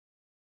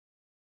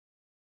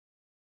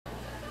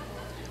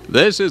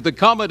This is the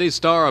comedy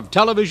star of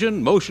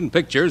television, motion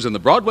pictures, and the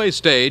Broadway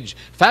stage,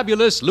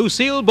 fabulous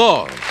Lucille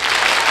Ball.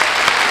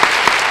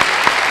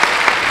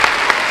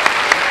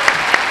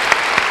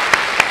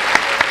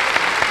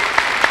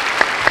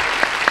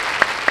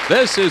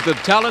 This is the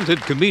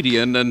talented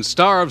comedian and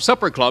star of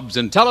supper clubs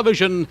in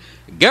television,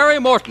 Gary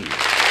Morton.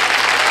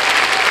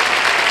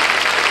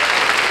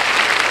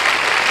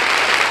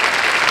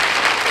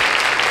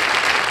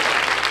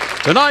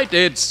 Tonight,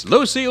 it's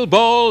Lucille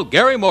Ball,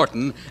 Gary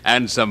Morton,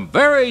 and some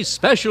very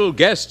special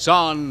guests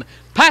on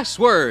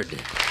Password.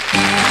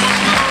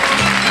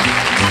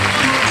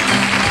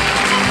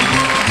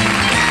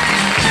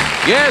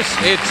 Yes,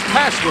 it's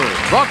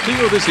Password, brought to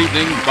you this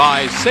evening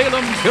by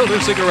Salem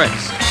Filter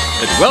Cigarettes,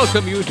 that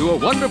welcome you to a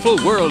wonderful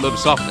world of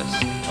softness,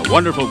 a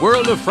wonderful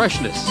world of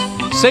freshness.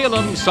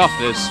 Salem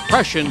softness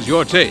freshens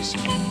your taste.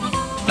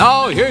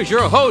 Now, here's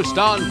your host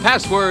on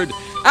Password,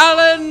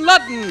 Alan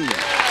Ludden.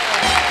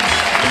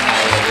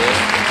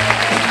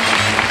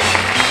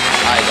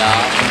 Hi,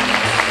 Doc.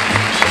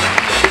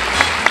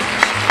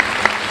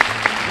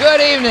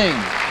 Good evening.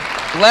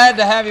 Glad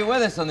to have you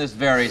with us on this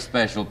very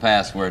special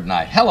Password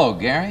night. Hello,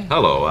 Gary.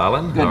 Hello,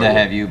 Alan. Good to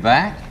have you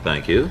back.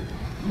 Thank you.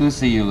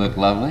 Lucy, you look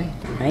lovely.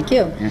 Thank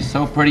you. You're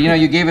so pretty. You know,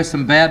 you gave us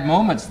some bad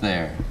moments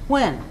there.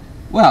 When?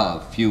 Well,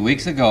 a few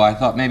weeks ago, I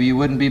thought maybe you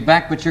wouldn't be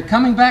back, but you're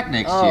coming back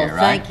next year,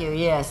 right? Thank you.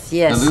 Yes,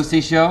 yes. The Lucy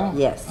Show?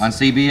 Yes. On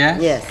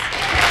CBS? Yes.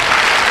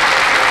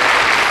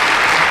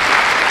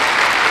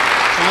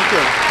 Thank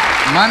you.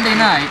 Monday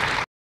night.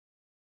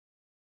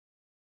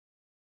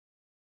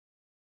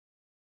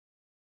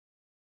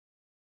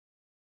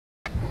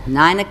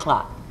 Nine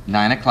o'clock.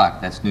 9 o'clock.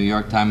 That's New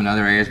York time. In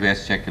other areas, we have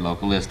to check your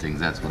local listings.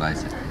 That's what I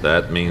said.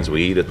 That means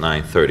we eat at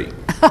 9:30.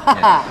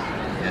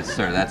 Yes,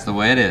 sir. That's the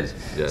way it is.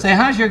 Yes. Say,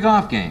 how's your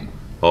golf game?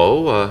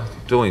 Oh,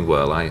 doing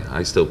well.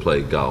 I still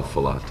play golf a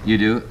lot. You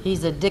do?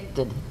 He's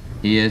addicted.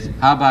 He is.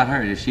 How about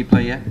her? Does she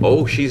play yet?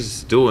 Oh,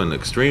 she's doing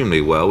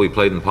extremely well. We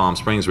played in Palm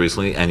Springs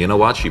recently, and you know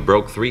what? She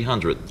broke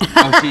 300.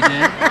 Oh, she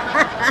did?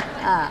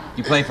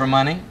 You play for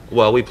money?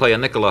 Well, we play a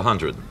nickel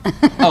 100.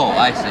 Oh,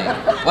 I see.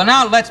 Well,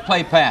 now let's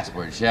play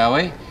Password, shall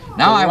we?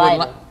 Now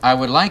I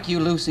would like you,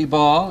 Lucy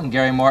Ball and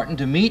Gary Morton,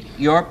 to meet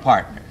your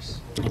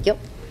partners. Thank you.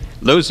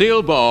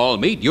 Lucille Ball,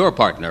 meet your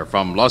partner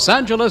from Los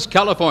Angeles,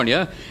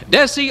 California,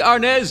 Luci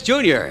Arnaz,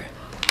 Jr.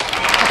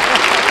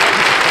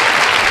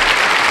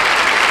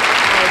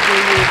 How do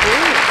you do?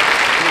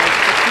 Nice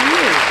to see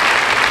you.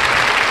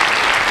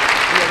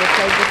 You ever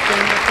played this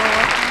game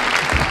before?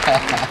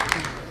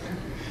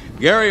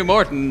 Gary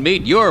Morton,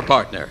 meet your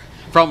partner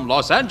from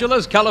Los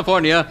Angeles,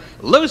 California,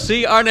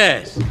 Luci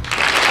Arnaz.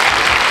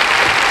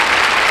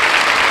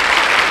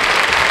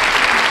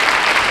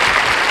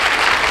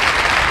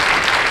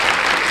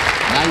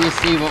 Now you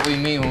see what we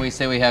mean when we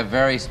say we have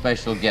very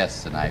special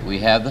guests tonight. We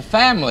have the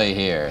family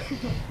here.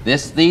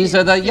 These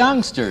are the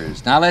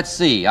youngsters. Now let's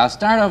see. I'll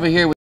start over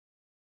here with...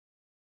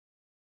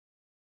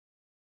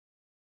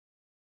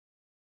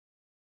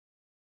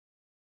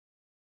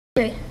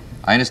 Great.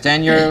 I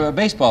understand you're a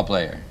baseball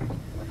player.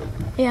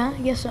 Yeah,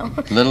 I guess so.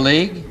 Little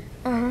League?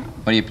 Uh-huh.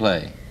 What do you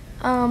play?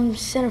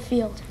 Center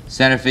field.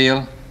 Center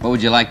field? What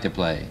would you like to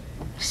play?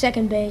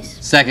 Second base.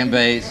 Second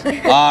base?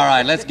 All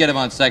right, let's get him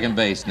on second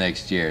base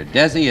next year.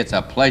 Desi, it's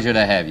a pleasure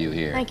to have you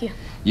here. Thank you.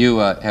 You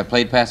have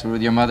played Password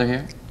with your mother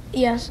here?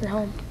 Yes, at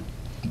home.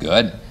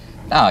 Good.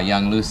 Now,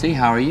 young Lucy,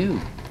 how are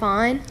you?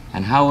 Fine.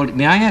 And how old...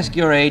 May I ask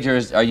your age,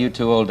 or are you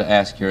too old to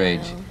ask your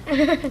age?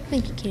 I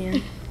think you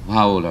can.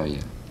 How old are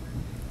you?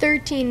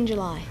 13 in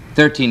July.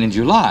 13 in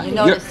July. You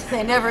notice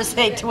they never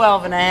say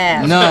 12 and a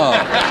half.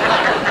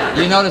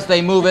 No. You notice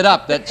they move it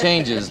up. That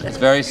changes. It's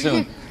very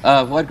soon.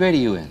 What grade are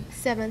you in?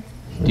 7th.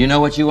 Do you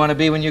know what you want to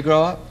be when you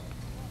grow up?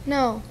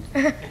 No.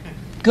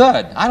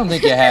 Good. I don't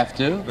think you have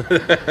to.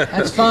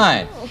 That's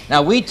fine.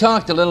 Now, we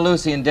talked to little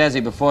Lucy and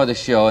Desi before the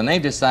show, and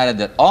they've decided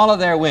that all of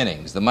their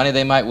winnings, the money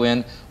they might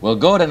win, will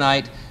go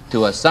tonight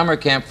to a summer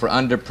camp for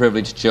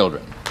underprivileged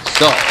children.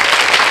 So,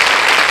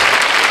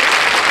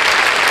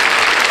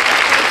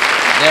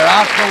 they're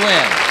out to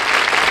win.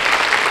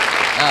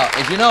 Now,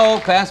 as you know,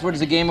 Password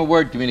is a game of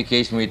word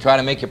communication where you try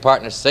to make your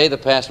partner say the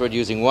password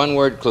using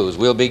one-word clues.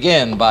 We'll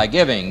begin by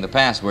giving the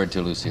password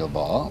to Lucille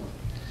Ball,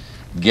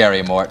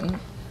 Gary Morton.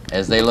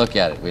 As they look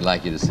at it, we'd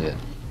like you to see it.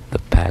 The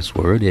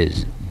password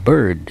is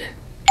bird.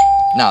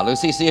 Now,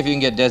 Lucy, see if you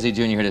can get Desi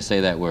Jr. here to say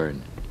that word.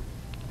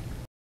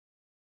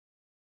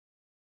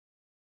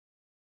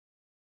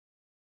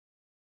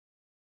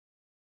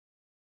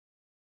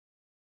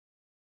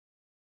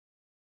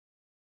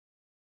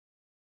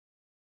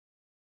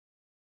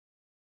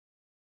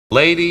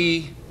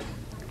 Lady.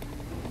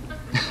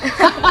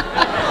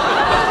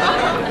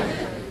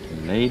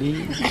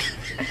 Lady.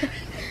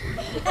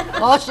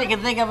 All she can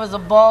think of is a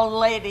bald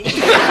lady.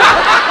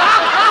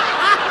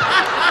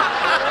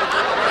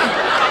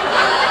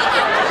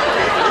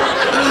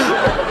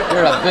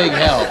 You're a big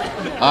help.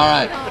 All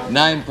right,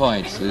 9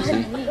 points,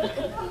 Lucy.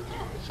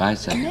 5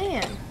 seconds.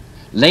 Man.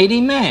 Lady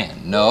man.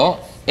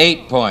 No.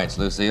 8 points,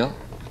 Lucille.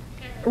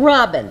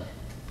 Robin.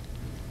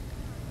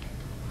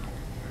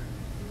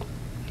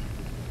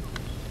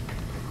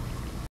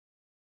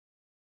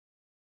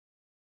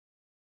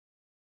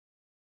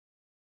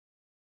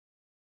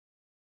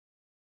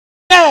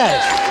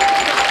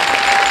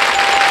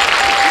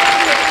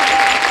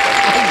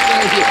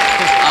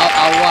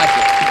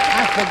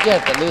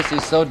 forget that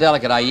Lucy's so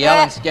delicate. I yell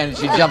and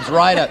she jumps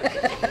right up.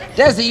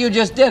 Desi, you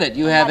just did it.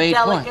 You have 8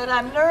 points. Delicate,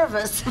 I'm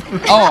nervous.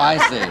 Oh, I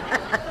see.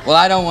 Well,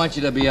 I don't want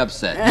you to be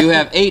upset. You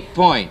have 8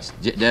 points,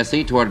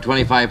 Desi, toward a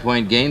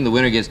 25-point game. The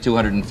winner gets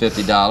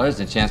 $250,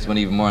 a chance to win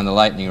even more in the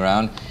lightning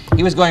round.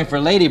 He was going for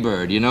Lady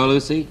Bird, you know,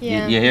 Lucy?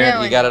 Yeah. You hear it?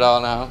 No, You got it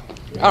all now?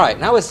 All right,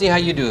 now let's see how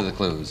you do the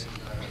clues.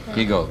 Here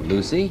you go.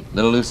 Lucy,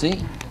 little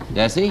Lucy,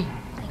 Desi,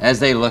 as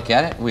they look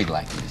at it, we'd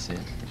like you to see it.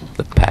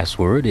 The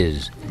password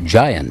is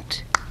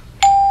giant.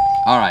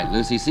 All right,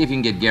 Lucy, see if you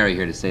can get Gary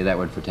here to say that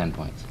word for 10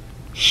 points.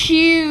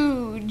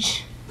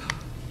 Huge.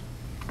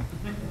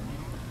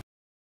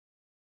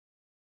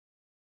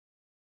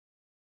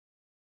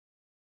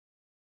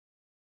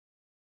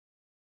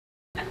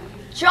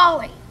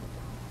 Jolly.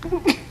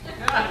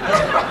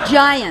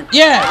 Giant.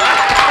 Yeah!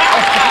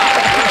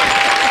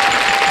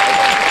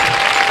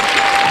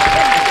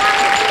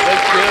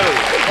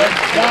 The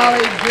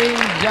Jolly Green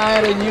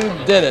Giant, and you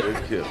did it.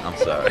 I'm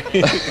sorry.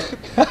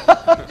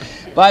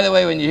 By the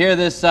way, when you hear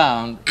this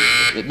sound,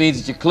 it means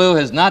that your clue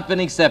has not been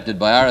accepted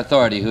by our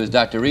authority, who is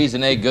Dr.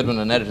 Reason A. Goodwin,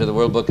 an editor of the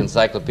World Book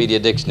Encyclopedia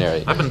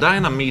Dictionary. I've been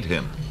dying to meet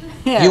him.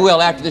 Yeah. You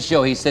will after the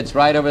show. He sits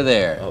right over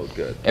there. Oh,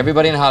 good.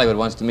 Everybody in Hollywood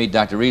wants to meet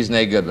Dr. Reason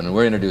A. Goodwin, and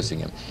we're introducing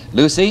him.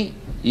 Lucy,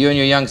 you and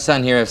your young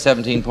son here have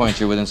 17 points.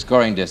 You're within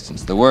scoring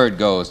distance. The word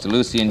goes to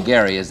Lucy and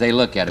Gary as they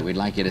look at it. We'd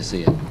like you to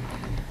see it.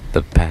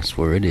 The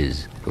password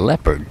is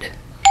leopard.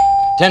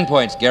 10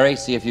 points, Gary.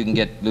 See if you can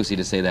get Lucy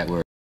to say that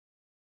word.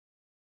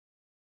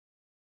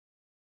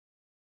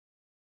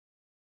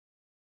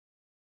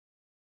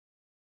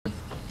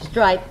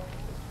 Stripe.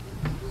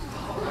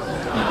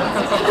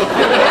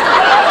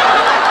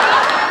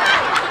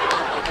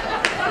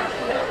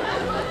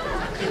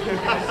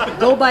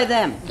 Go by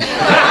them.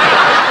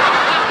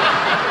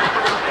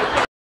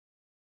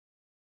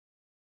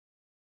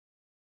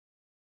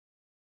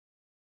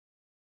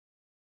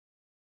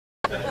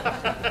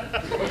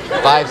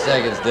 Five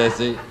seconds,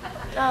 Desi.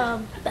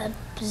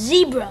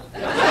 Zebra.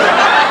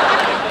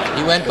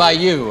 He went by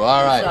you.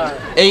 All right. Sorry.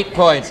 8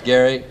 points,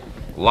 Gary.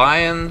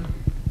 Lion.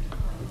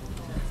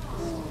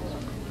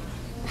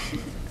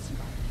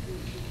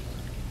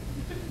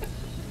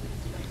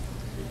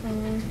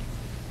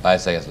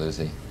 Five seconds,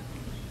 Lucy.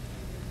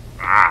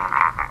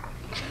 Oh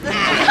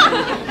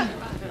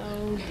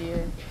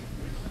dear.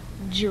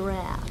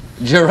 Giraffe.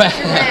 Giraffe.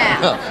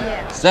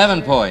 Yeah.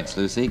 7 points,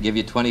 Lucy. Give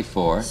you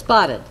 24.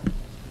 Spotted.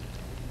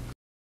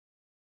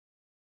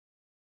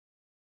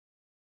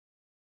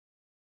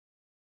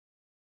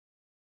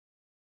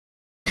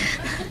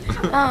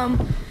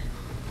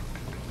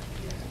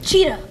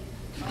 Cheetah.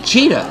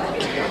 Cheetah.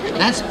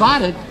 That's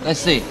spotted. Let's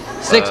see.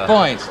 6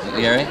 points,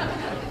 Gary.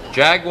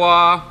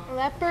 Jaguar.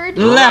 Leopard.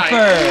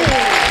 Leopard.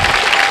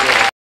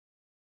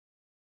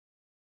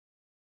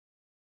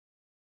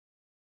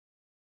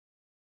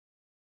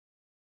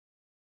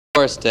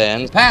 Score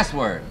stands.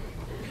 Password.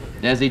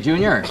 Desi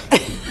Jr.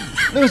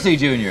 Lucy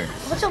Jr.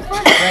 What's so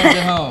funny? Friends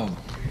at home.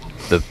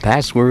 The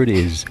password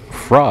is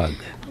frog.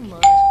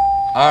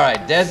 All right,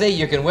 Desi,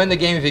 you can win the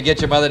game if you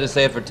get your mother to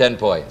say it for 10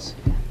 points.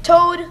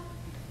 Toad.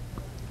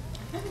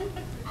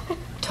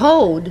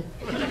 Toad.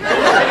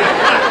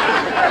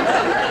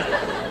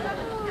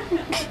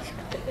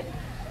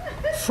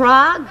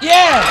 Frog.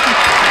 Yeah!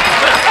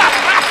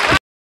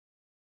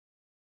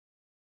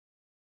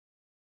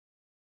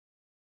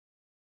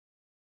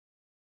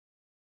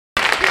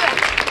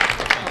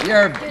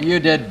 You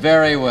did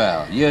very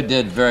well. You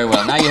did very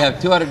well. Now you have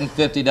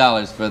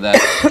 $250 for that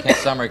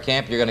summer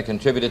camp you're going to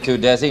contribute it to,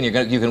 Desi, and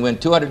you can win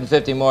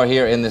 $250 more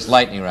here in this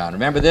lightning round.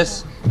 Remember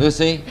this,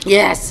 Lucy?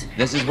 Yes.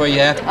 This is where you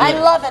have to do I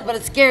it. love it, but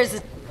it scares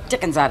the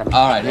chickens out of me.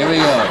 All right, here we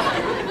go.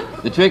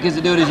 The trick is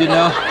to do it as you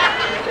know.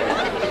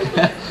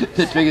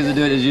 The trick is to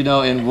do it as you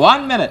know in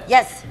 1 minute.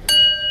 Yes.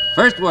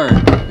 First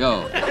word,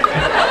 go.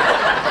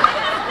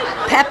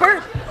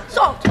 Pepper.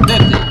 Salt.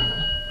 50.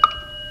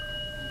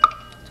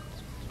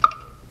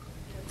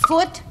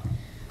 Foot.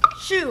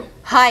 Shoe.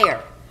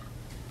 Higher.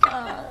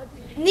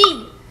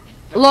 Knee.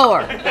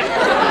 Lower.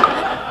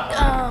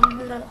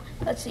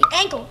 Let's see.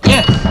 Ankle.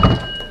 Yes.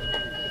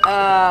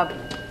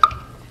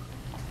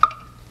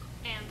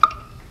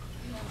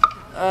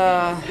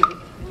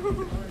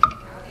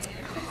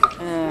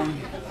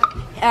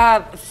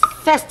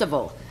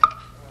 Festival.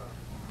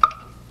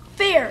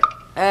 Fair.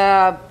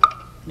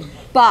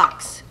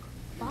 Box.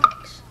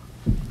 Box.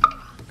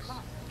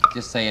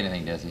 Just say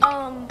anything, Desi.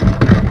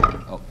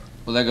 Oh.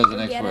 Well, there goes the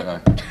next Get word.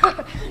 it. All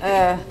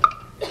right.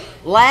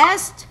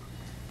 Last.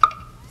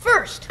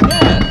 First.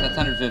 That's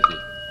 150.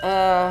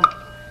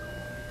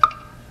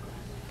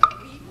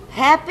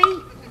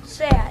 Happy.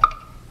 Sad.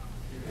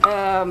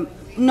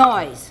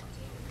 Noise.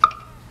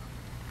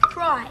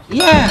 Cry.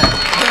 Yeah.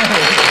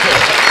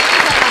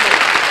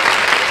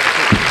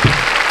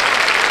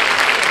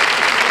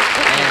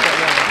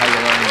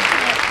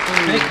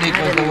 Picnic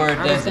was the word,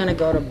 I was Desi. going to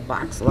go to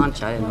box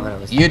lunch. I didn't know what I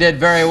was. You did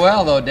very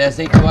well, though,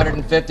 Desi.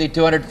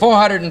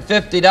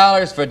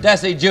 $450 for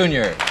Desi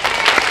Jr.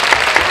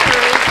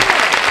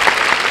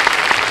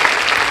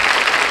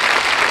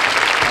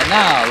 And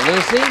now,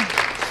 Lucy,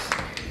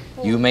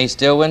 You may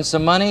still win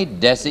some money.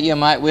 Desi, you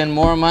might win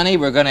more money.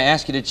 We're going to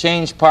ask you to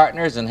change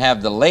partners and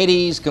have the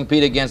ladies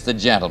compete against the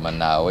gentlemen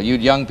now. Will you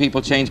young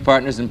people change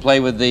partners and play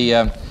with the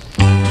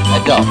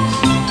adults?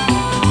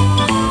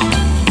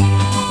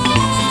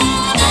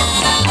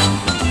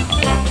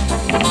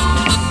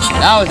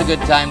 Now is a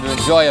good time to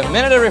enjoy a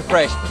minute of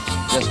refreshment.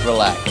 Just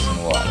relax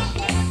and watch.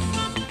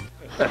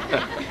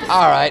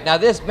 All right, now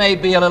this may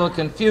be a little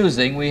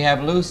confusing. We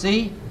have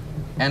Lucy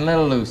and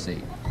Little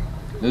Lucy.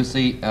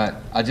 Lucy,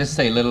 I'll just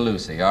say Little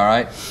Lucy, all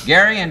right?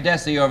 Gary and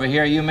Desi over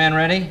here, you men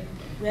ready?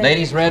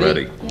 Ladies ready?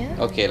 Ready. Yeah.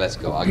 Okay, let's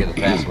go. I'll give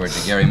the password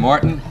to Gary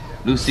Morton,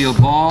 Lucille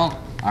Ball,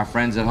 our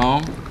friends at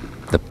home.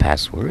 The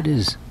password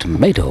is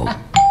tomato.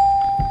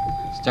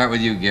 Start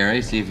with you,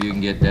 Gary. See if you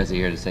can get Desi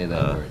here to say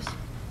that word.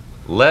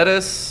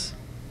 Lettuce.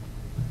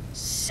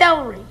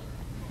 Celery.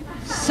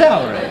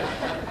 Celery.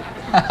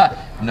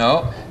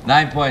 No.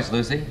 9 points,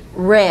 Lucy.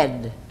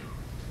 Red.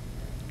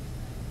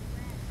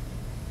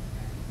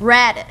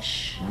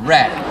 Radish.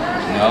 Radish.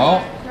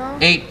 No. No.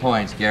 8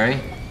 points, Gary.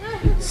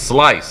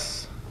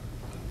 Slice.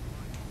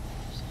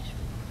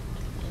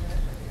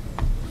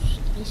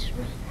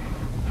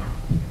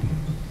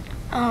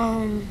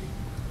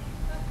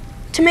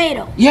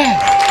 Tomato.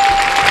 Yes.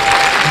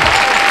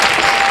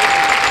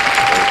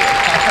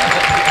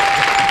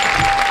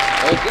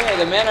 Okay,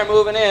 the men are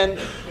moving in.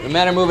 The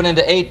men are moving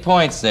into 8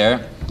 points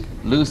there.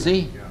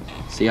 Lucy,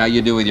 see how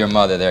you do with your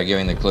mother there,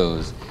 giving the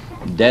clues.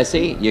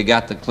 Desi, you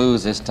got the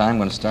clues this time. I'm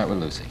going to start with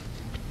Lucy.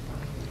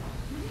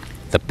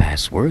 The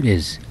password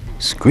is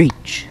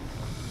screech.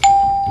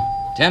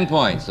 10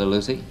 points, so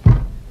Lucy.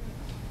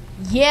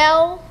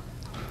 Yell.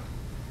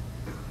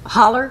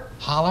 Holler.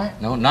 Holler?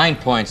 No, 9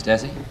 points,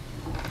 Desi.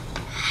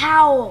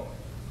 Howl.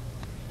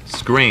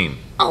 Scream.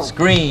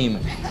 Scream.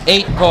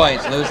 8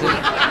 points, Lucy.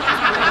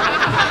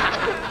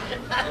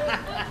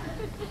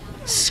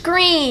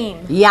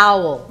 Scream.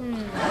 Yowl.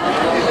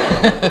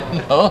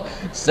 No,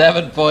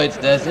 7 points,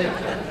 Desi.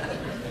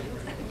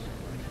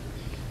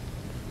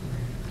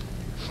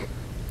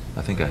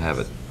 I think I have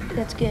it.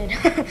 That's good.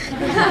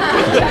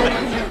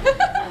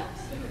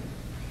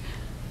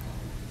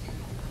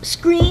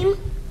 Scream.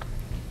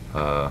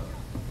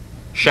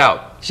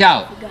 Shout.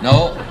 Shout.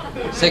 No,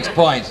 6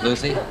 points,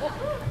 Lucy.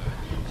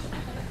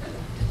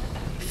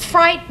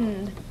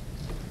 Frightened.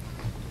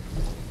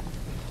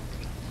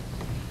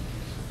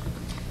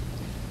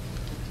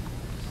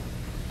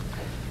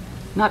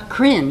 Not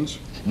cringe.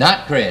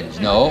 Not cringe,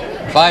 no.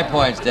 5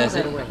 points,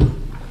 Desi.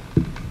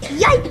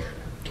 Yipe.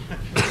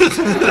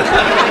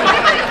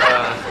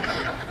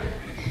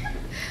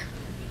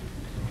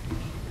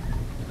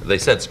 They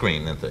said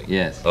scream, didn't they?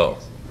 Yes. Oh.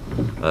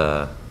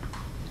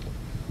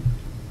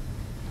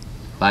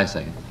 5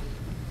 seconds.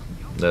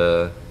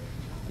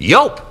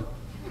 Yelp.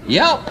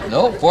 Yelp.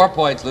 No, 4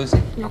 points,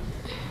 Lucy.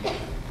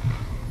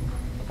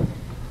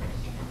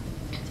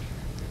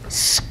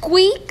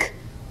 Squeak.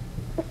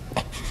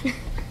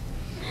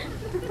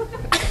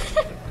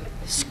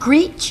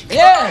 Screech.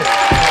 Yes.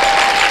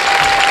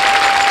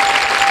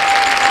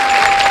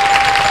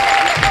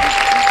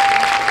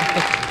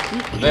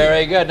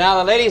 Very good. Now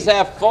the ladies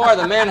have 4,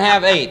 the men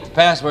have 8. The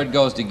password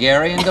goes to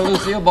Gary and to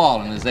Lucille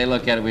Ball, and as they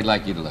look at it, we'd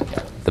like you to look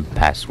at it. The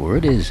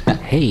password is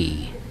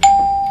hey.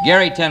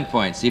 Gary, 10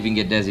 points. See if you can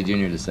get Desi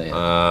Jr. to say it.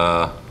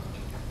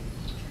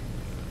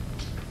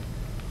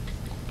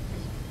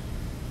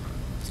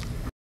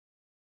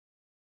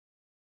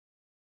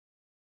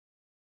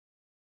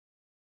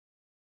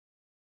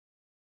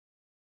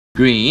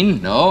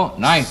 Green. No.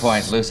 9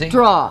 points, Lucy.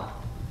 Straw.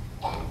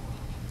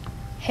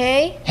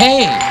 Hay.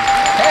 Hey!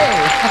 Hey!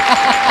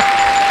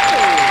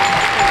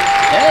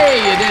 Hey,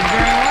 you did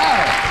very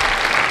well.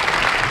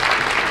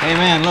 Hey,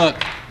 man, look.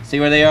 See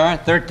where they are?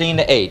 13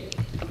 to 8.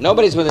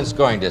 Nobody's within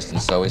scoring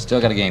distance, so we still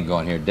got a game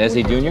going here.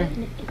 Desi Jr.,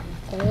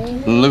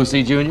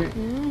 Lucy Jr.,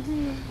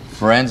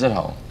 friends at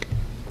home.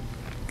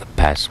 The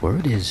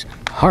password is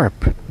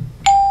harp.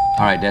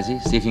 All right,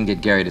 Desi, see if you can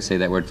get Gary to say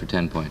that word for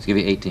 10 points. Give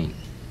you 18.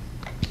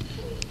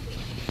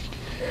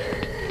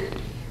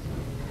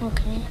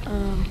 Okay.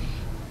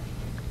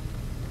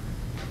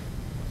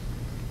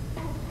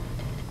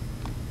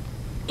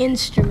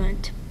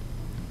 Instrument.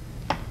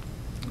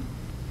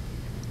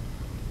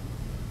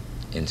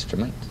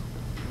 Instrument.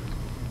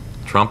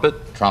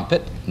 Trumpet.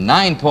 Trumpet.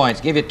 9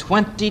 points. Give you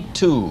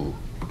 22.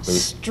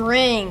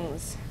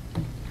 Strings.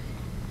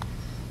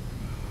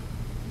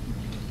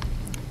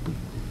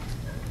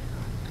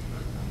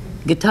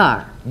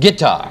 Guitar.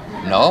 Guitar.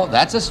 No,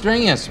 that's a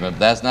string instrument.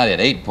 That's not it.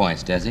 8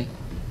 points, Desi.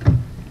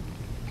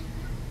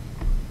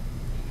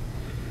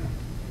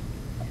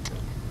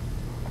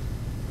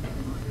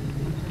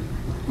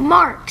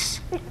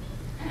 Marks.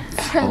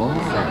 Oh,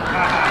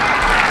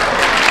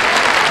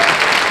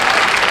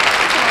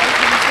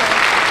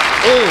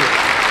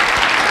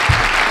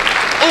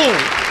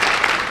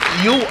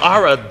 you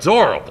are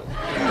adorable.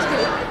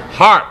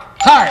 Harp.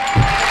 Harp.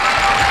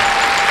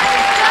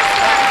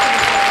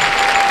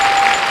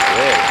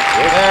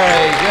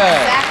 Very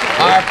good.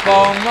 Harpo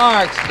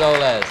marks,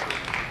 Doles.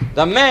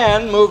 The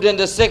men moved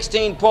into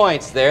 16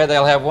 points there.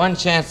 They'll have one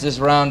chance this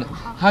round.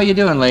 How you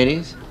doing,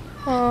 ladies?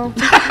 Oh.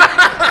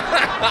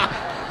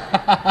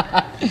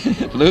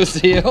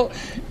 Lucille,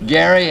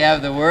 Gary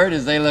have the word.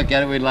 As they look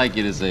at it, we'd like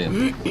you to say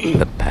it.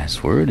 The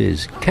password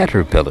is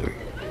caterpillar.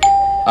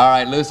 All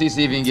right, Lucy,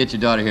 see if you can get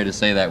your daughter here to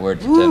say that word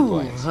for 10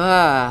 points.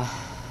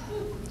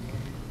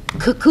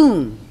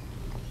 Cocoon.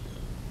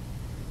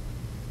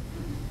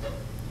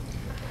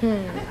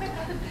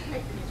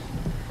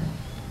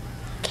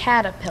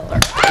 Caterpillar.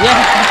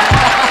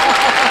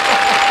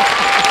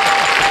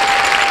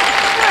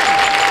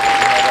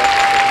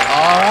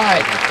 All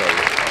right.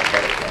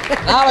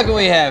 Now look what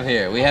we have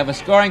here. We have a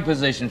scoring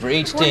position for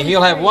each team.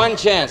 You'll have one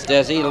chance,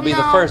 Desi. It'll be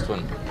the first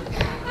one.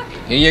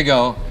 Here you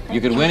go.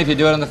 You could win if you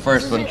do it on the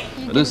first one.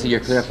 But Lucy, you're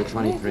clear up to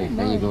 23.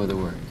 There you go with the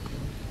word.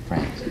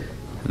 France.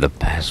 The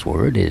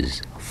password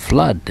is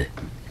flood.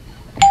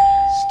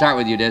 Start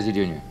with you, Desi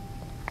Jr.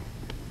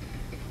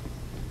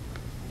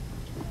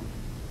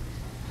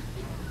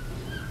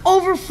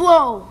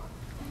 Overflow.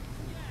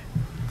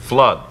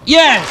 Flood.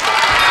 Yes!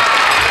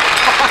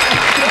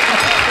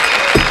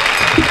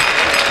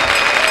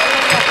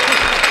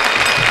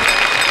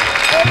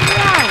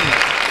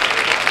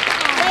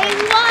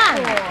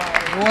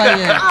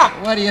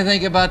 What do you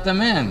think about the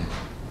men?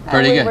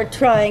 Pretty We good. were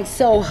trying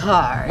so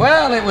hard.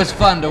 Well, it was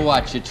fun to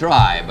watch you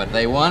try, but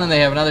they won, and they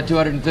have another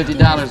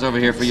 $250 over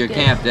here for your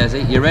camp,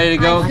 Desi. You ready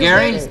to go,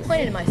 Gary?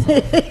 Explain to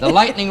myself. The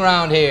lightning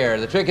round here.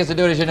 The trick is to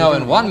do it, as you know,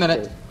 in 1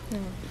 minute.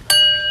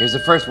 Here's the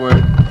first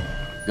word.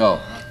 Go.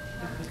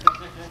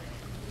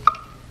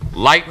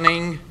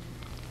 Lightning.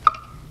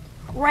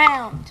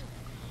 Round.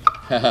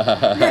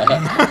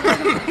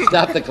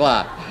 Stop the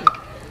clock.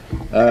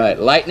 All right,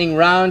 lightning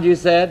round, you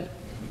said?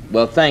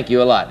 Well, thank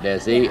you a lot,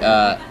 Desi.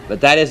 But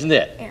that isn't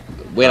it. Yeah.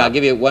 Wait, I'll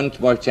give you one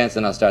more chance,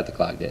 and I'll start the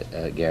clock,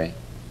 Gary.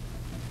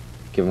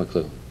 Give him a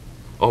clue.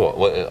 Oh,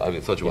 what, I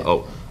thought you were.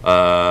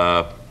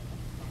 Oh.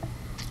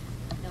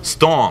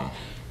 Storm.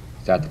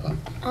 Start the clock.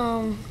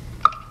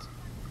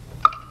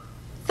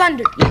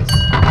 Thunder. Yes.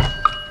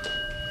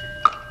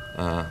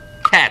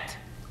 Cat.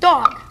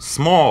 Dog.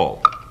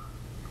 Small.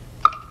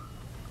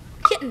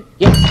 Kitten.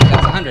 Yes,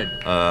 that's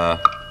 100.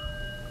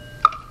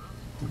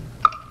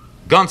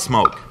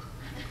 Gunsmoke.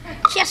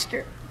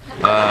 Chester.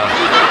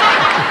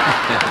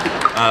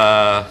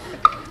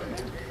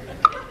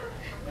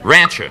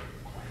 Rancher.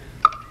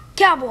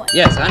 Cowboy.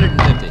 Yes,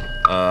 150.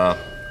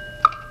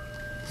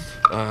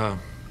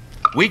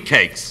 Wheat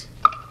cakes.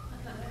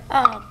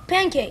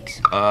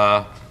 Pancakes.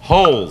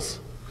 Holes.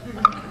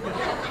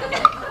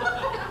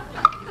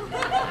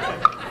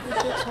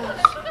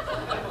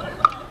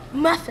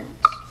 Muffins.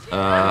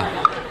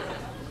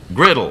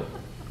 Griddle.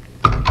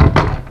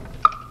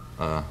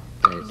 Okay,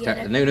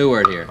 start, new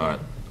word here. All right.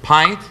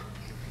 Pint.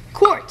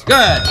 Quart. Good.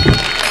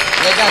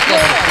 They got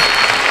that.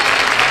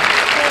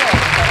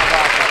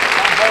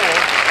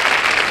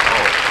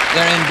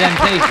 They're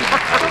indentation.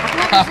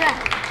 What was that?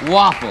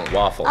 Waffle.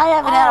 Waffle. I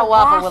haven't had a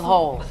waffle with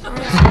holes.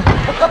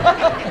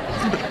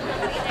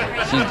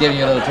 She's giving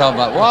you a little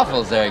trouble about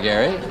waffles there,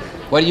 Gary.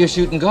 What are you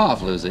shooting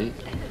golf, Lucy?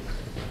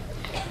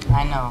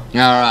 I know.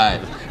 All right.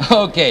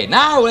 Okay,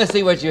 now let's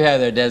see what you have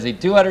there, Desi.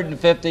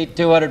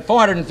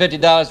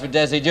 $450 for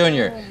Desi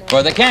Jr.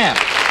 for the camp.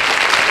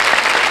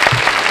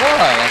 Boy,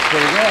 that's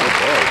pretty good.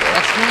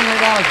 That's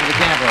 $300 for the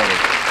camp already.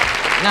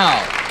 Now,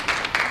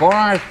 for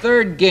our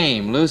third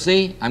game,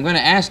 Lucy, I'm going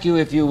to ask you,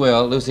 if you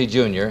will, Lucy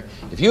Jr.,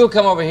 if you'll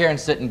come over here and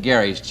sit in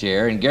Gary's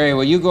chair, and Gary,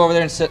 will you go over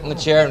there and sit in the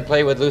chair and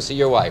play with Lucy,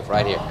 your wife,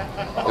 right here?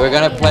 We're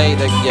going to play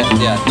the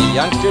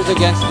youngsters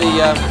against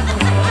the...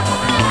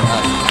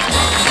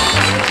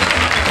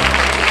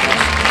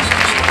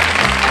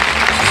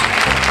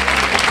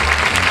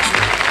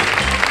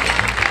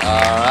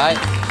 All right.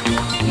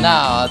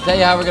 Now, I'll tell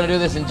you how we're going to do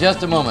this in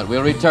just a moment.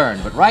 We'll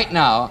return. But right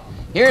now,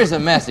 here's a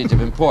message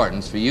of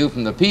importance for you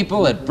from the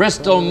people at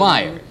Bristol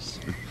Myers.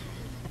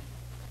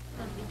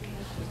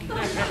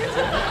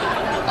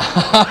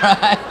 All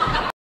right.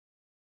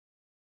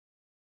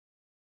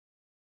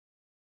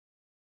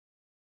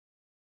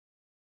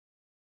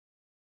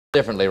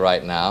 Differently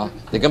right now.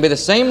 They're going to be the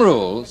same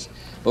rules,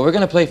 but we're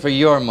going to play for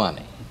your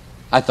money.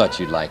 I thought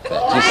you'd like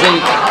that. You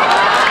see...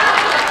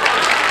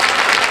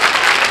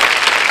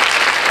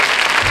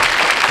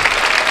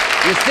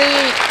 You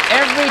see,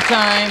 every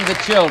time the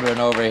children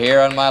over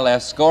here on my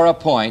left score a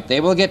point, they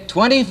will get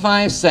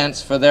 25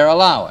 cents for their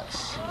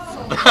allowance.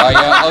 Are you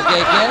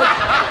okay, kids?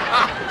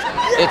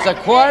 It's a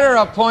quarter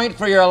a point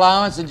for your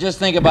allowance, and just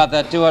think about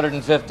that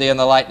 250 in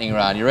the lightning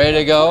round. You ready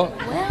to go?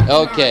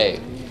 Okay.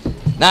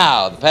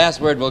 Now, the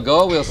password will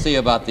go. We'll see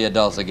about the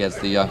adults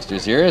against the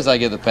youngsters here as I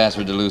give the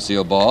password to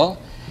Lucille Ball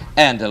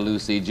and to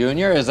Lucy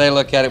Jr. As they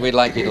look at it, we'd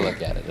like you to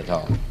look at it at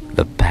home.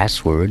 The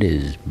password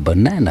is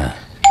banana.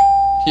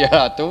 You're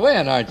out to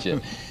win, aren't you?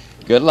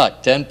 Good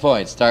luck. 10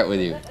 points. Start with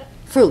you.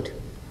 Fruit.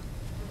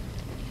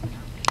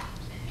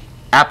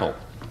 Apple.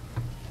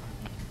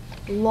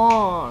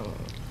 Long.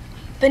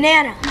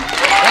 Banana.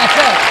 That's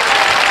it.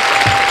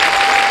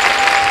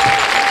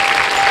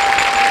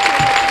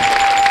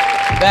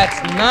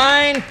 That's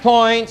 9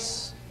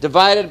 points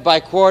divided by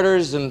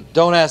quarters, and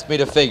don't ask me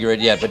to figure it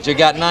yet, but you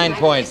got 9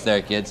 points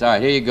there, kids. All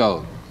right, here you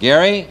go.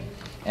 Gary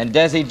and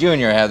Desi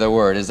Jr. have the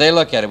word. As they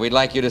look at it, we'd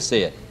like you to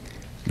see it.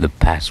 The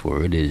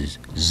password is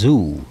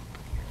zoo.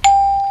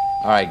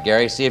 All right,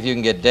 Gary, see if you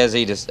can get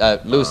Desi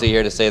to, Lucy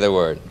here to say the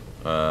word.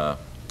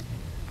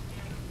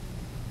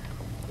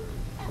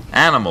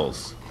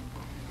 Animals.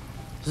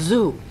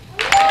 Zoo.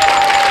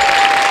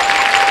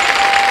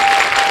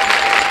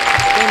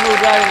 You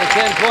moved right into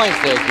 10 points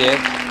there,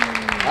 kids.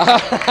 All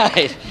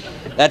right.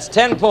 That's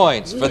 10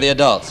 points for the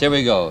adults. Here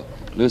we go.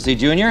 Lucy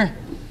Jr.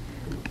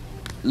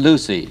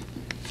 Lucy.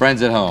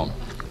 Friends at home.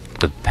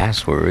 The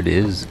password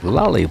is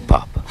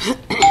lollipop.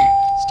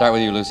 Start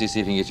with you, Lucy. See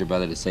if you can get your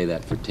brother to say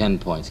that for 10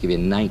 points. Give you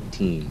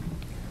 19.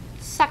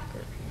 Sucker.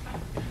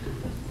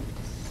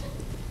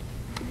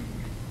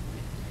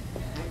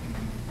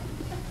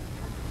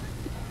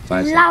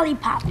 Five seconds.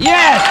 Lollipop.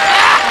 Yes!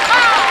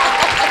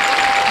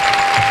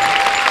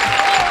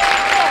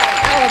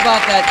 How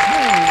about that?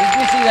 Did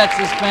you see that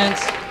suspense?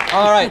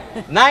 All right.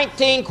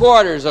 19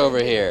 quarters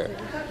over here.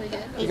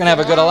 You're going to have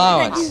a good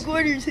allowance.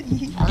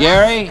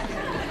 Gary,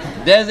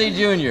 Desi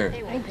Jr.,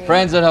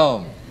 friends at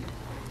home.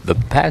 The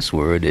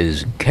password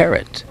is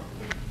carrot.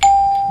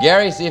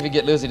 Gary, see if you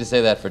get Lucy to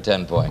say that for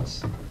 10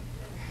 points.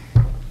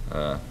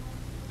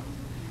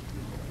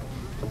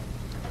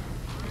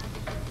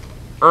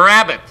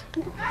 Rabbit.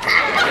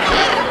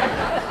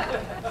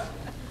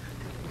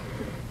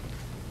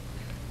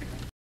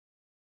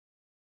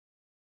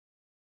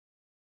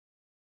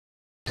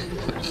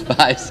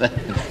 Five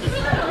seconds.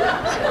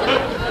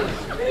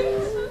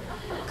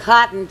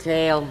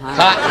 Cottontail.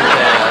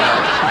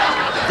 Cottontail.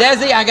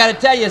 Desi, I got to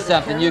tell you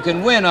something. You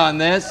can win on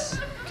this.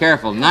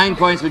 Careful. 9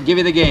 points would give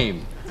you the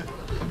game.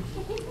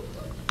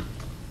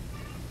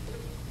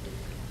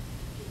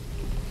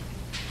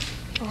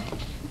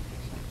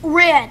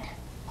 Red.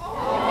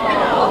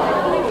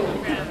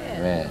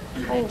 Red.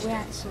 Oh,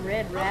 that's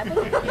red rabbit.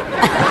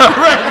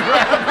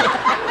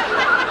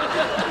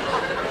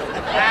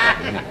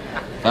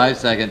 5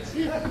 seconds.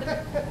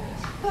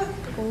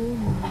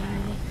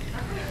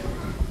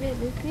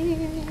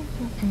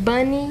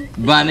 Bunny.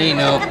 Bunny,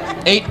 no.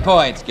 8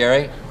 points,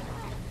 Gary.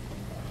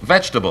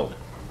 Vegetable.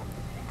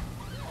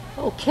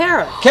 Oh,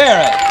 carrot.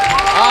 Carrot.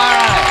 All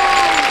right.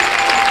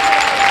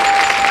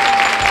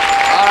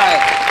 All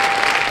right.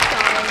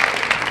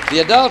 The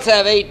adults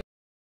have 8.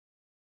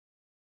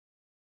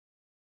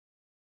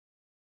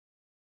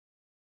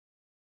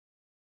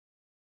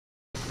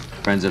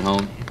 Friends at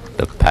home.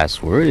 The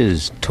password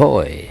is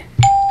toy.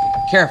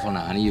 Careful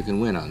now, honey. You can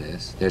win on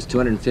this. There's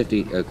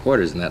 250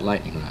 quarters in that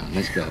lightning round.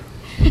 Let's go.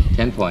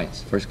 10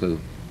 points. First clue.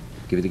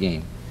 Give you the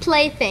game.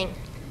 Plaything.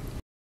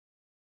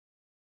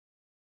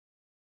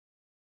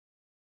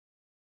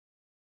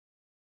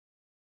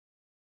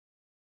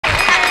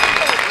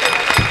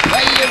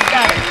 Well, you've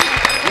got it.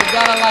 You've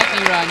got a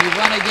lightning round. You've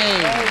won a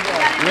game.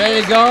 You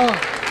ready to go?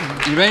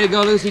 You ready to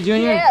go, Lucy Jr.?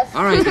 Yes.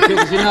 All right, the trick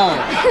is, you know,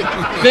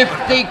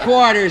 50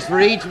 quarters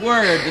for each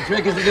word. The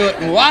trick is to do it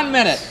in 1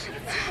 minute.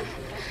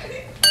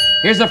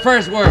 Here's the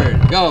first word.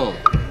 Go.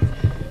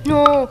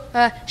 No.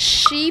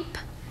 Sheep.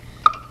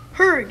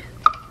 Herd.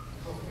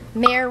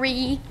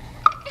 Mary.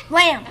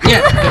 Lamb.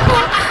 Yes.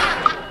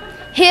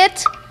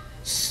 Hit.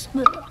 Sock.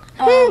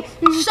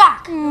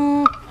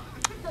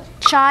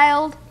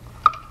 Child.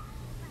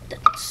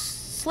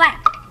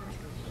 Slap.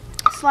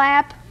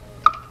 Slap.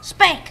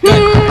 Spank. Good.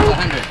 That's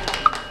 100.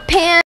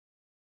 Pen.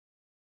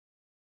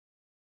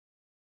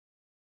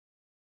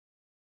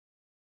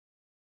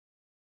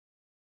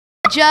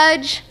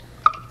 Judge.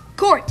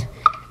 Court.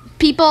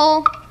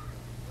 People.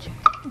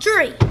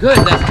 Jury. Good.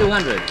 That's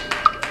 200.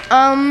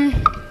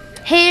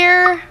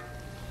 Hair.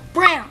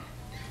 Brown.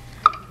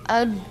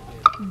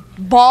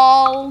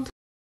 Bald.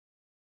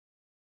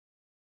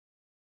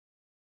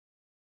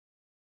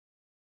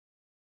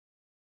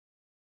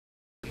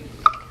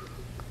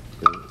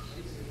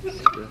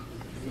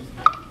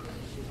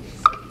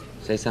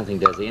 Say something,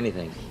 Desi.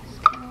 Anything.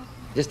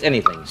 Just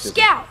anything.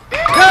 Scout.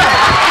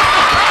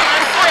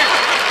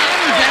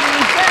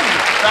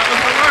 That was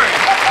the word.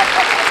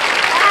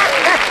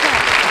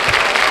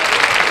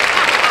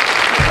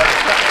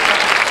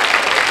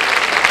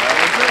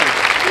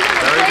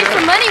 Play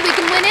for money, we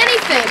can win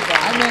anything.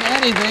 I meant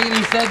anything, and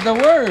he said the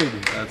word.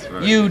 That's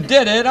right. You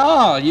did it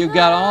all. You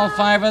got all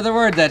 5 of the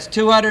words. That's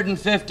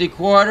 250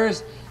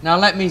 quarters. Now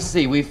let me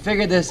see. We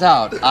figured this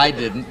out. I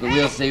didn't, but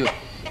we'll see.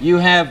 You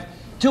have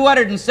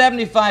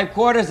 275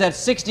 quarters. That's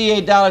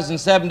 $68.75. A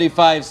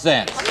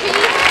piece.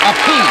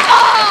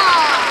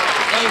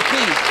 A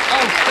piece.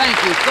 Oh, thank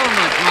you so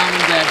much, Mom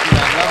and Dad, for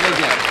that lovely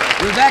gift.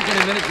 We'll be back in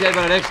a minute to tell you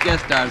about our next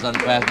guest stars on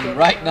Fast.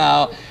 Right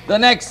now, the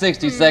next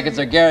 60 seconds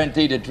are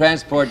guaranteed to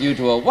transport you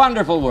to a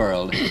wonderful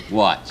world.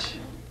 Watch.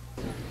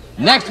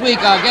 Next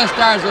week, our guest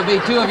stars will be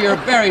 2 of your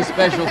very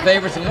special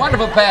favorites and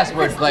wonderful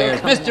password players,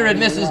 Mr.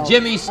 and Mrs.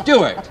 Jimmy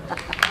Stewart.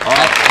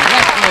 That's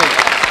next week.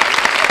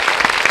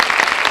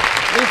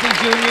 Lucy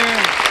Jr.,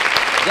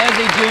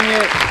 Desi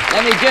Jr.,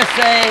 let me just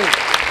say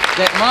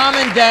that Mom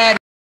and Dad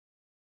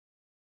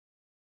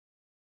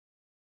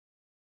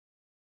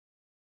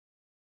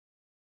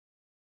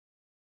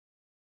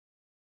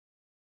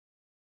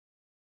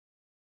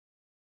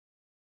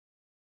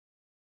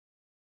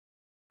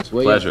us,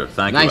 will Pleasure. you?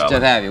 Thank you, Nice to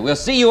Alan. have you. We'll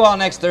see you all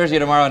next Thursday or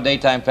tomorrow on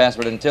Daytime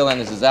Password. Until then,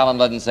 this is Alan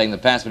Ludden saying the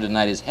password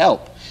tonight is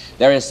help.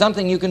 There is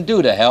something you can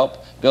do to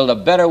help build a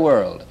better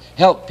world.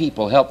 Help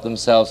people help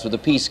themselves through the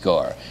Peace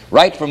Corps.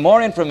 Write for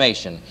more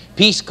information.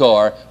 Peace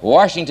Corps,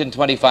 Washington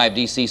 25,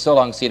 D.C. So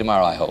long. See you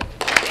tomorrow, I hope.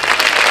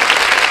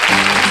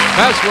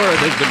 Password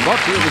has been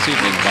brought to you this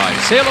evening by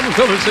Salem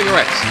Filter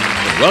Cigarettes.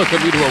 We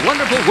welcome you to a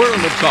wonderful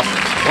world of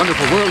softness, a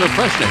wonderful world of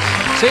freshness.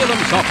 Salem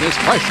Softness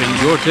freshens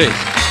your taste.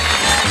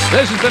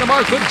 This has been a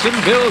Mark Goodson,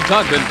 Bill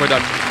Todman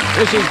production.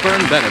 This is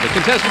Vern Bennett. The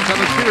contestants on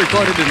this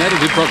pre-recorded and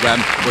edited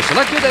program were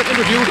selected and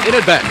interviewed in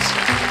advance.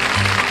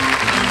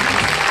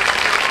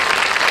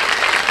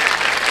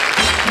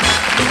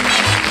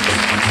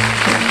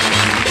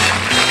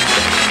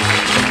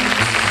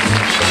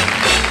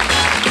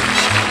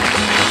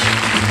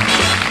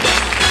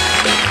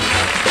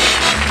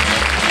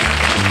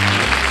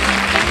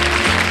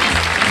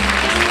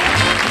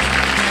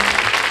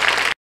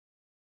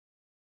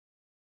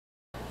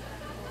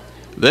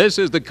 This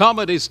is the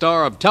comedy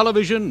star of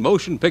television,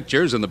 motion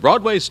pictures, and the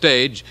Broadway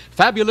stage,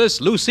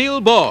 fabulous Lucille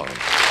Ball.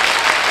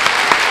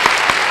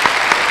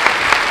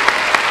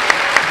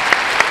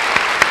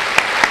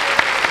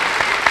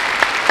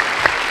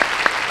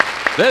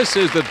 This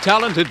is the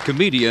talented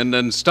comedian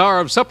and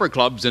star of supper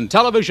clubs in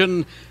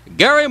television,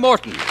 Gary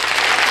Morton.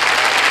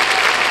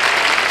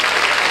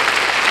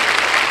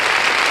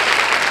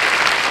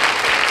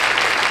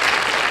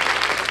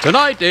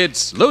 Tonight,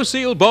 it's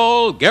Lucille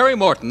Ball, Gary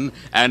Morton,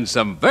 and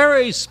some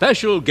very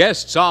special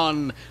guests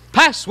on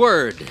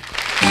Password.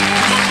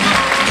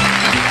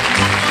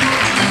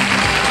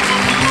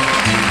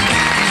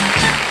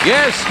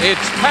 Yes,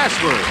 it's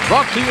Password,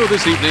 brought to you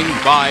this evening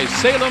by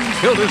Salem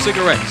Filter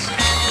Cigarettes,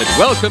 that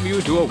welcome you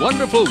to a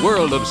wonderful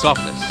world of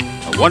softness,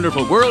 a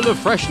wonderful world of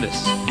freshness.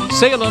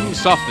 Salem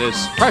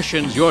Softness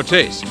freshens your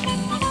taste.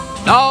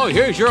 Now,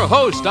 here's your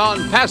host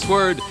on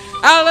Password,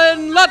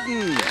 Alan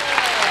Ludden.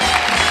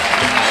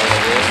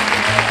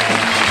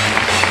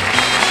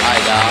 Hi,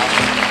 Doc.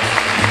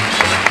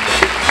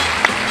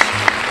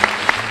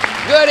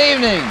 Good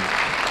evening.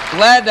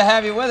 Glad to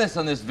have you with us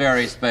on this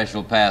very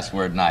special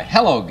Password night.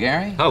 Hello,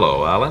 Gary.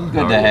 Hello, Alan.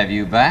 Good to have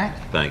you back.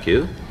 Thank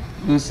you.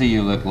 Lucy,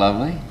 you look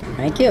lovely.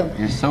 Thank you.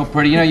 You're so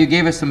pretty. You know, you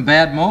gave us some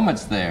bad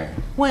moments there.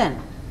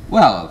 When?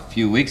 Well, a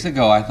few weeks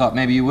ago, I thought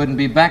maybe you wouldn't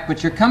be back,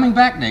 but you're coming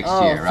back next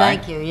year, right?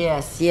 Thank you.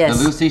 Yes, yes.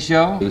 The Lucy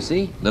Show?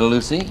 Lucy, little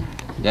Lucy,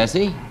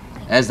 Desi,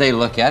 as they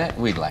look at it,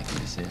 we'd like you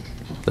to see it.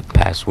 The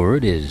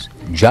password is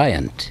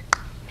giant.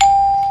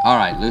 All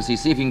right, Lucy,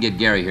 see if you can get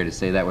Gary here to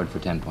say that word for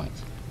 10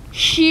 points.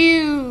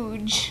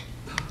 Huge.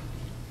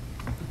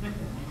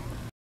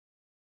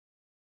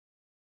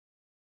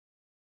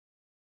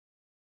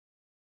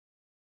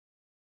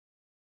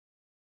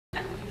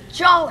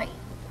 Jolly.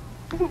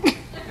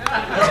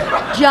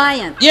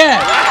 Giant.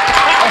 Yes!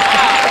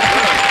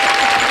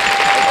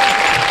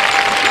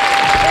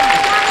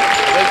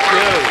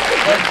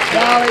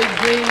 Jolly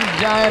Green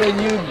Giant,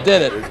 and you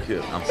did it.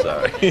 I'm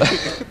sorry.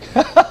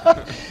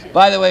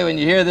 By the way, when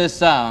you hear this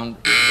sound,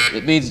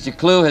 it means that your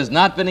clue has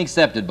not been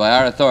accepted by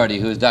our authority,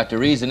 who is Dr.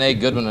 Reason A.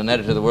 Goodwin, an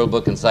editor of the World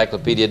Book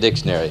Encyclopedia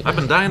Dictionary. I've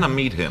been dying to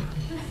meet him.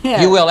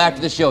 Yeah. You will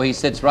after the show. He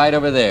sits right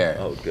over there.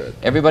 Oh, good.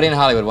 Everybody in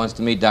Hollywood wants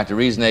to meet Dr.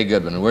 Reason A.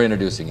 Goodwin, and we're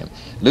introducing him.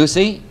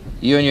 Lucy,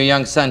 you and your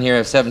young son here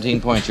have 17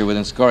 points. You're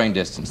within scoring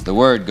distance. The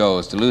word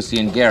goes to Lucy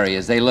and Gary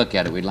as they look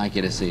at it. We'd like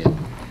you to see it.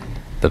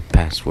 The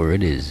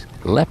password is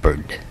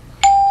leopard.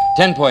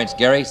 10 points,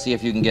 Gary. See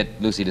if you can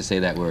get Lucy to say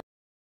that word.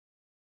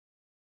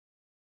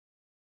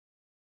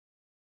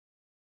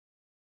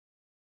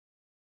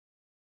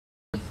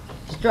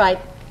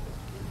 Stripe.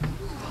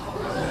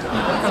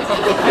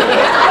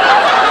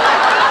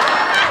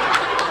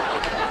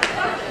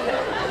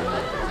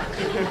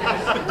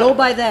 Go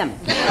by them.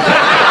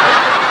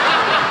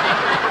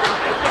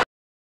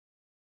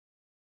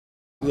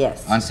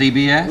 Yes. On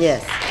CBS?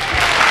 Yes.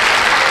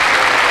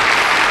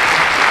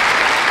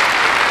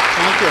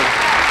 Thank you.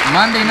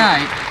 Monday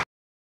night.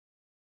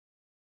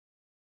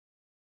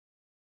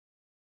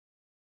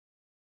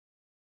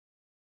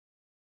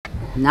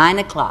 Nine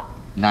o'clock.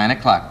 9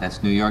 o'clock.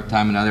 That's New York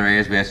time. In other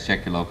areas, we have to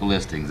check your local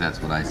listings. That's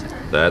what I said.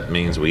 That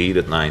means we eat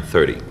at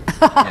 9:30.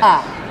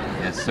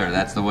 Yes, sir.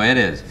 That's the way it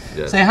is.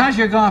 Yes. Say, how's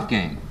your golf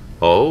game?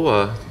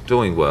 Oh,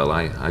 doing well.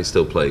 I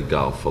still play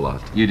golf a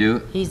lot. You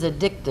do? He's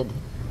addicted.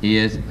 He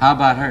is. How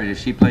about her? Does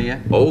she play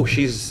yet? Oh,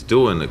 she's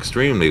doing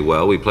extremely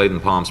well. We played in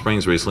Palm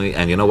Springs recently,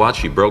 and you know what?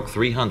 She broke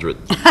 300.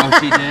 Oh,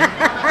 she did?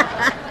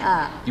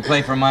 You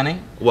play for money?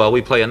 Well,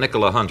 we play a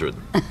nickel 100.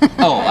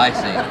 Oh, I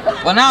see.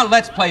 Well, now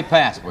let's play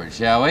Password,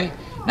 shall we?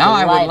 Now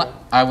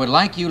I would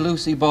like you,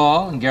 Lucy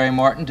Ball and Gary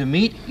Morton, to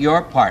meet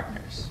your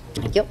partners.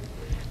 Thank you.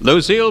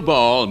 Lucille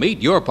Ball,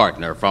 meet your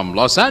partner from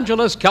Los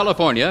Angeles,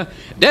 California,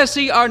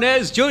 Luci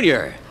Arnaz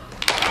Jr.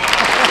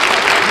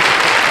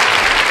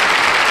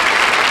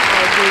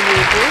 How do you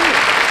do?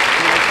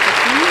 Nice to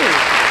see you.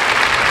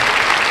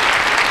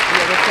 You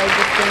ever played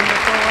this game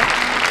before?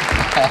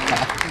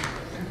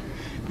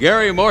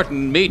 Gary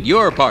Morton, meet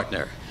your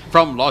partner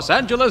from Los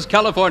Angeles,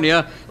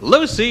 California,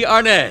 Luci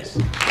Arnaz.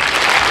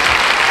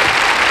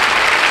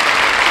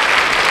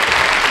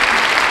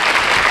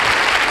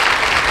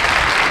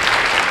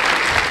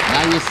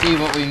 you see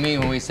what we mean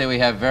when we say we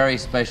have very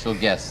special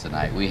guests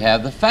tonight. We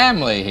have the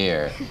family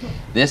here.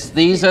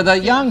 These are the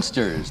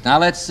youngsters. Now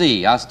let's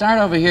see. I'll start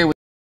over here with...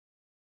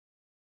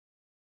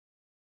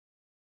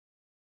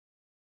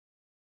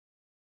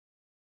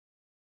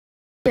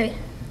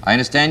 I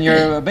understand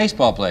you're a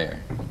baseball player.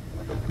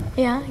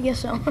 Yeah, I guess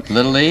so.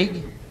 Little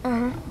League?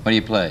 Uh-huh. What do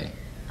you play?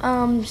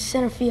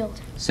 Center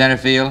field. Center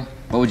field?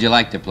 What would you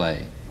like to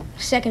play?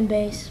 Second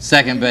base.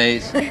 Second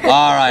base?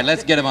 All right,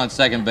 let's get him on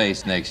second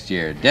base next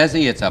year.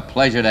 Desi, it's a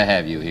pleasure to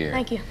have you here.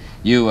 Thank you.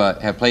 You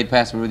have played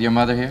password with your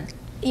mother here?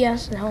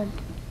 Yes, at home.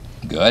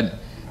 Good.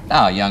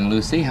 Now, young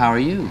Lucy, how are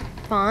you?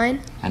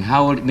 Fine. And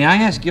how old... May I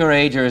ask your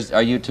age, or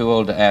are you too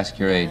old to ask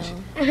your age?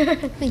 I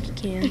think you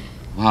can.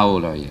 How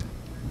old are you?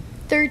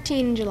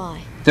 13 in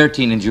July.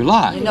 13 in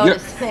July. You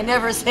notice they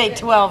never say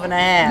 12 and a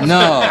half.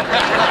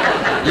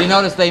 No. You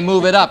notice they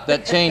move it up.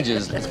 That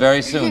changes. It's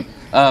very soon.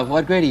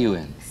 What grade are you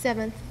in?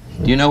 7th.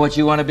 Do you know what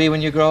you want to be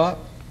when you grow up?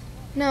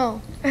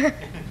 No.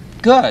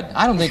 Good.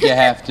 I don't think you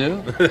have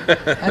to.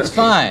 That's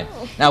fine.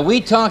 Now,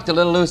 we talked to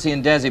little Lucy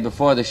and Desi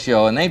before the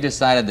show, and they've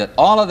decided that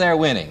all of their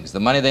winnings, the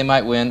money they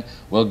might win,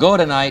 will go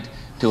tonight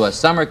to a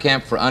summer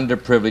camp for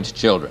underprivileged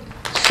children.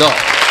 So,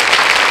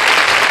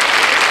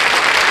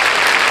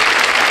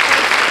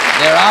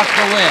 they're out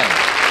to win.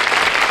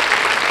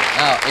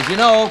 Now, as you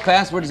know,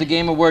 password is a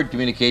game of word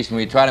communication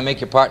where you try to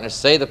make your partner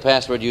say the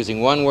password using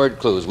one-word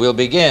clues. We'll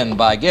begin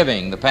by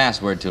giving the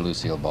password to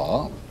Lucille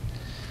Ball,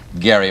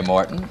 Gary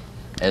Morton.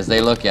 As they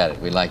look at it,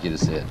 we'd like you to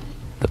see it.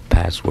 The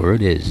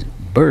password is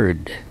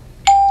bird.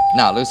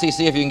 Now, Lucy,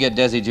 see if you can get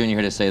Desi Jr.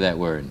 here to say that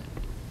word.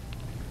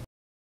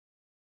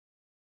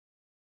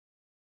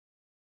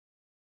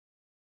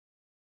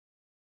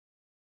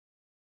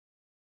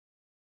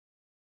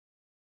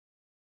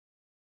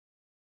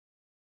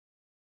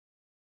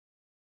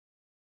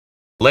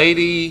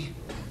 Lady.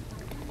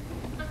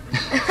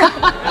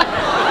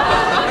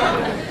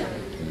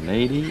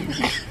 Lady.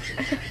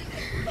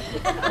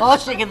 All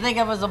she could think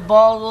of was a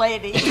bald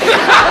lady.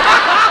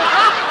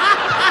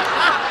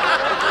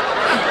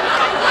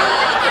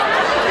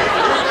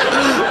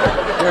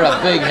 You're a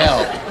big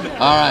help.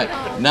 All right,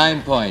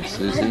 9 points,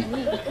 Lucy.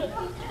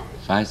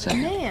 5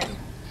 seconds. Man.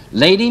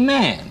 Lady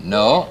man.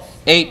 No.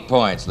 8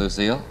 points,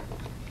 Lucille.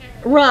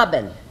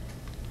 Robin.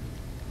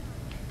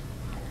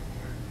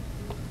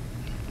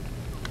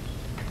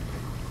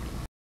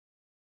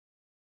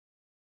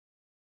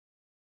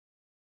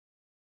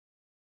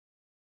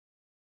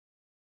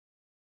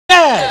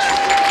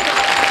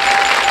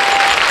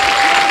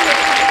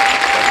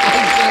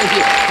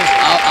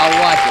 I'll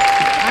watch it.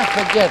 I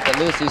forget that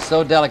Lucy's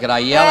so delicate. I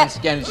yell and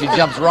scan and she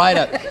jumps right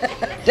up.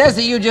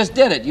 Desi, you just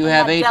did it. You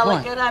have 8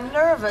 points. Delicate, I'm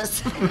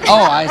nervous.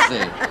 Oh, I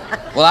see.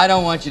 Well, I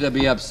don't want you to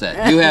be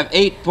upset. You have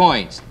 8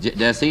 points,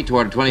 Desi,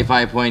 toward a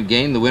 25-point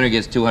game. The winner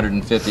gets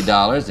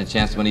 $250, a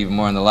chance to win even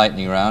more in the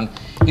lightning round.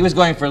 He was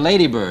going for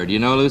Lady Bird. You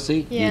know,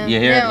 Lucy? Yeah. You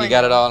hear it? No, You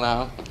got it all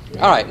now?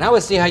 All right, now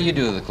let's see how you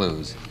do the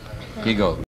clues. Here you go.